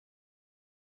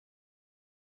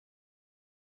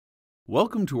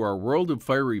Welcome to our World of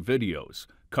Fiery videos,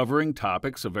 covering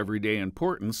topics of everyday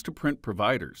importance to print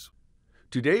providers.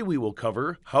 Today we will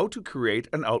cover how to create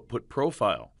an output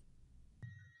profile.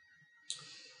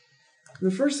 The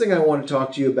first thing I want to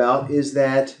talk to you about is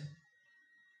that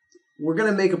we're going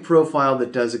to make a profile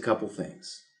that does a couple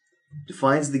things.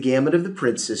 Defines the gamut of the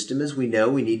print system. As we know,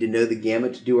 we need to know the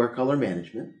gamut to do our color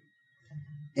management.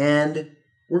 And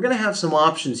we're going to have some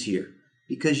options here,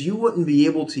 because you wouldn't be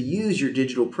able to use your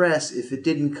digital press if it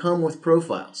didn't come with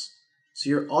profiles. So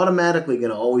you're automatically going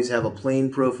to always have a plain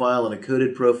profile and a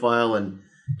coded profile, and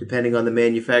depending on the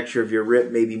manufacturer of your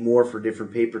RIP, maybe more for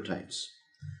different paper types.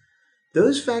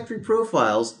 Those factory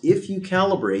profiles, if you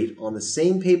calibrate on the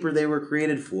same paper they were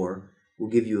created for, will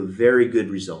give you a very good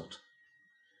result.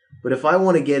 But if I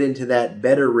want to get into that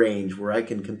better range where I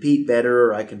can compete better,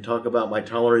 or I can talk about my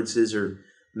tolerances or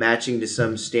matching to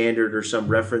some standard or some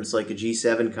reference like a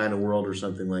G7 kind of world or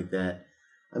something like that,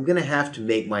 I'm going to have to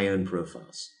make my own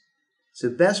profiles. So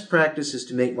best practice is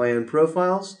to make my own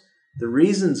profiles. The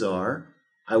reasons are,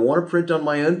 I want to print on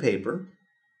my own paper.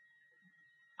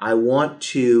 I want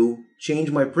to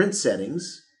change my print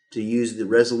settings to use the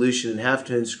resolution and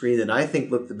halftone screen that I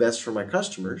think look the best for my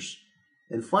customers.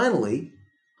 And finally,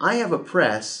 I have a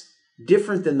press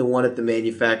different than the one at the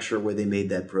manufacturer where they made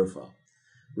that profile,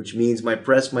 which means my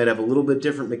press might have a little bit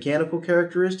different mechanical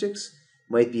characteristics,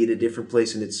 might be at a different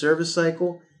place in its service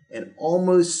cycle, and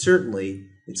almost certainly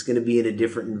it's going to be in a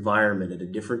different environment, at a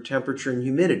different temperature and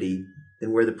humidity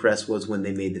than where the press was when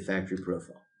they made the factory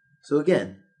profile. So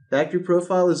again, factory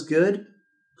profile is good.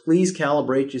 Please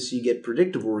calibrate just so you get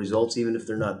predictable results, even if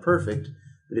they're not perfect.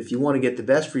 But if you want to get the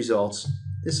best results,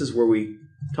 this is where we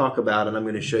talk about, and I'm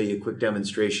going to show you a quick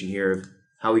demonstration here of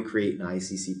how we create an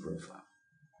ICC profile.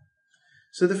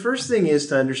 So the first thing is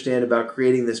to understand about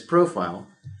creating this profile,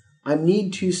 I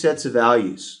need two sets of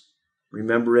values.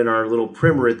 Remember in our little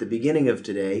primer at the beginning of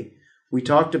today, we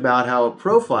talked about how a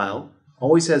profile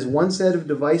always has one set of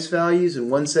device values and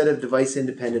one set of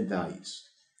device-independent values.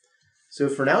 So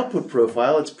for an output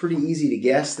profile, it's pretty easy to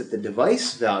guess that the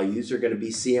device values are going to be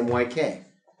CMYK.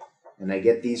 And I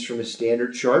get these from a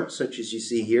standard chart, such as you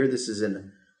see here. This is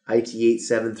an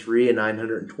IT873, a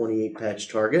 928 patch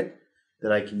target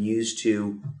that I can use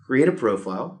to create a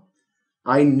profile.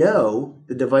 I know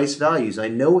the device values. I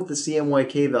know what the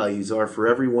CMYK values are for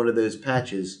every one of those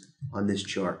patches on this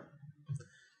chart.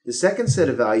 The second set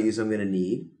of values I'm going to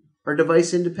need are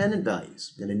device-independent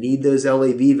values. I'm going to need those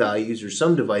LAB values or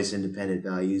some device-independent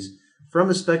values from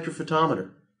a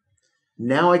spectrophotometer.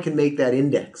 Now I can make that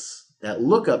index, that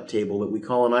lookup table that we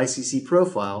call an ICC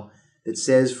profile, that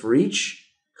says for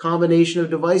each combination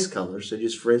of device colors, so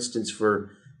just for instance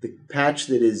for the patch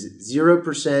that is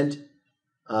 0%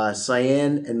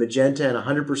 cyan and magenta and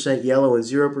 100% yellow and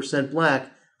 0%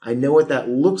 black, I know what that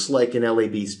looks like in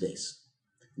LAB space.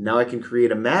 Now I can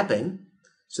create a mapping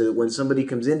so that when somebody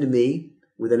comes into me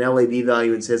with an LAB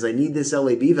value and says, I need this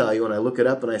LAB value, and I look it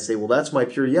up and I say, well, that's my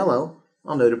pure yellow,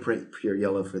 I'll know to print pure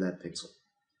yellow for that pixel.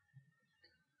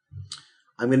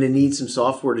 I'm going to need some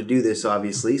software to do this,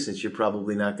 obviously, since you're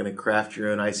probably not going to craft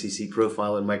your own ICC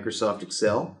profile in Microsoft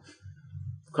Excel.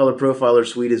 Color Profiler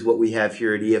Suite is what we have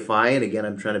here at EFI, and again,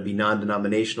 I'm trying to be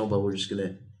non-denominational, but we're just going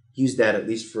to use that at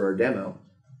least for our demo.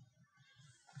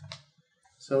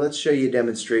 So let's show you a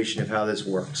demonstration of how this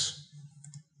works.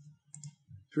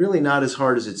 It's really not as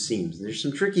hard as it seems. There's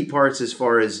some tricky parts as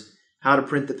far as how to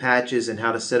print the patches and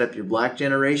how to set up your black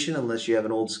generation, unless you have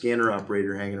an old scanner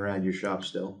operator hanging around your shop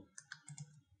still.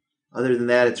 Other than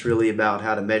that, it's really about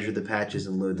how to measure the patches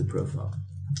and load the profile.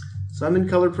 So I'm in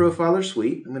Color Profiler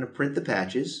Suite. I'm going to print the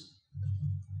patches.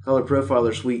 Color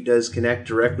Profiler Suite does connect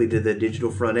directly to the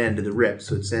digital front end, to the RIP,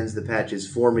 so it sends the patches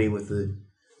for me with the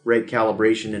right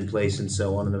calibration in place and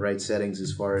so on, and the right settings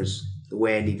as far as the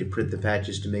way I need to print the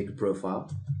patches to make a profile.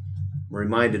 I'm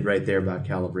reminded right there about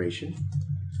calibration.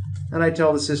 And I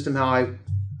tell the system how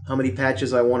many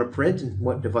patches I want to print and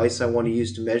what device I want to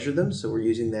use to measure them. So we're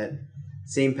using that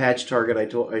same patch target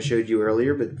I showed you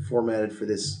earlier, but formatted for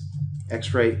this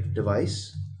X-Rite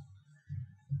device.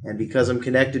 And because I'm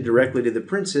connected directly to the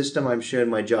print system, I'm showing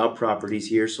my job properties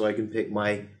here so I can pick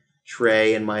my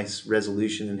tray and my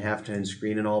resolution and halftone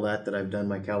screen and all that I've done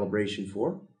my calibration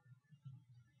for.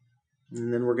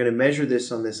 And then we're going to measure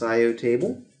this on this I/O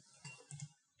table.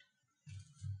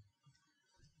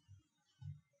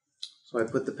 So I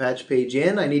put the patch page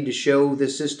in. I need to show the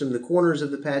system the corners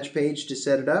of the patch page to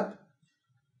set it up.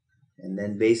 And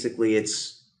then basically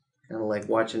it's kind of like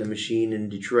watching a machine in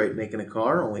Detroit making a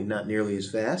car, only not nearly as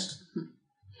fast.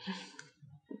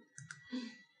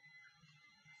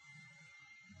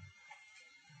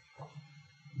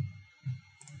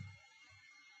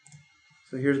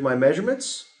 So here's my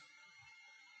measurements.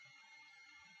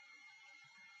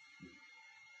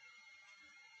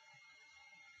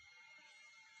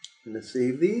 I'm going to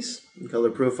save these. The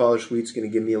Color Profiler Suite's going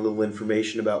to give me a little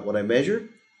information about what I measure.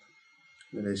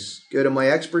 I'm going to go to my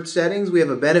expert settings. We have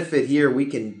a benefit here. We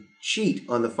can cheat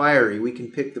on the Fiery. We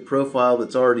can pick the profile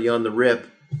that's already on the RIP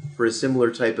for a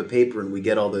similar type of paper, and we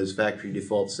get all those factory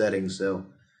default settings. So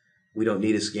we don't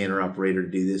need a scanner operator to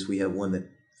do this. We have one that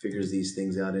figures these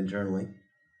things out internally.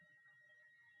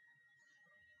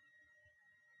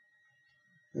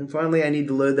 And finally, I need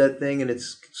to load that thing, and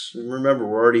remember,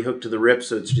 we're already hooked to the RIP,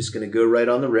 so it's just going to go right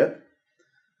on the RIP.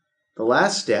 The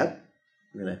last step,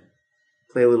 I'm going to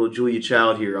play a little Julia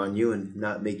Child here on you and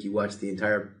not make you watch the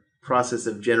entire process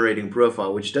of generating a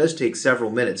profile, which does take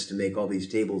several minutes to make all these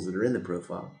tables that are in the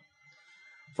profile.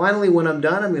 Finally, when I'm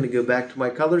done, I'm going to go back to my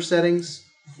color settings,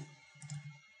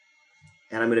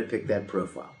 and I'm going to pick that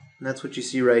profile. And that's what you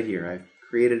see right here. I've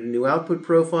created a new output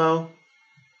profile,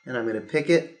 and I'm going to pick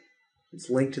it. It's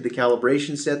linked to the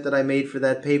calibration set that I made for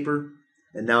that paper,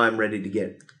 and now I'm ready to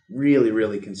get really,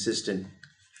 really consistent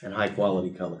and high quality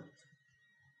color.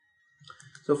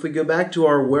 So if we go back to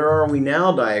our where are we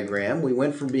now diagram, we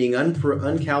went from being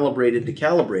uncalibrated to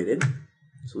calibrated.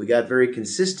 So we got very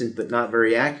consistent but not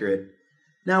very accurate.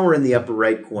 Now we're in the upper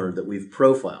right corner that we've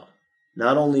profiled.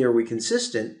 Not only are we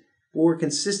consistent, but we're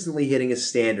consistently hitting a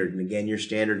standard. And again, your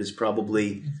standard is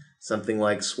probably something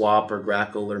like SWAP or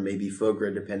Grackle or maybe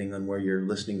FOGRA, depending on where you're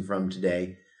listening from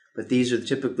today. But these are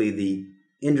typically the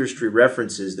industry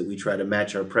references that we try to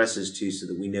match our presses to so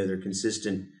that we know they're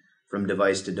consistent from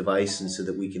device to device and so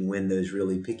that we can win those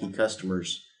really picky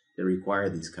customers that require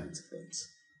these kinds of things.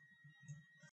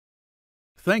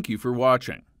 Thank you for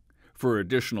watching. For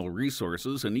additional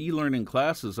resources and e-learning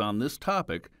classes on this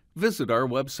topic, visit our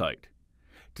website.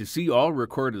 To see all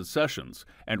recorded sessions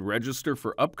and register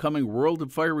for upcoming World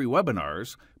of Fiery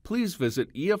webinars, please visit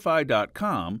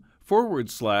EFI.com/WOF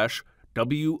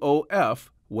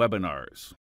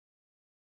webinars.